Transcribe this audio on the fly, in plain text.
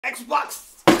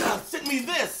Xbox sent me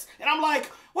this. And I'm like,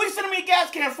 what are you sending me a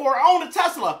gas can for? I own a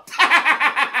Tesla.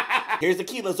 Here's the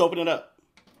key. Let's open it up.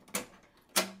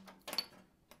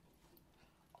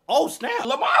 Oh, snap.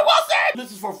 Lamarr Wilson!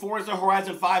 This is for Forza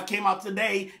Horizon 5. Came out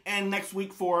today and next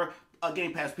week for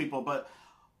Game Pass people. But,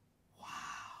 wow.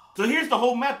 So here's the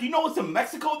whole map. Do you know what's in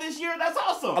Mexico this year? That's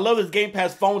awesome. I love this Game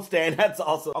Pass phone stand. That's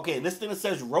awesome. Okay, this thing that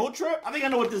says road trip. I think I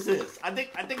know what this is. I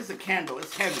think it's a candle.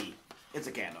 It's heavy. It's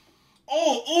a candle.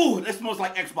 Oh, ooh, that smells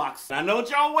like Xbox. I know what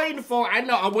y'all waiting for. I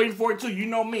know, I'm waiting for it too. You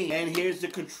know me. And here's the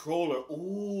controller.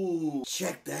 Ooh,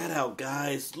 check that out,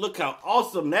 guys. Look how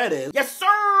awesome that is. Yes, sir.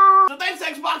 So thanks,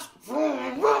 Xbox.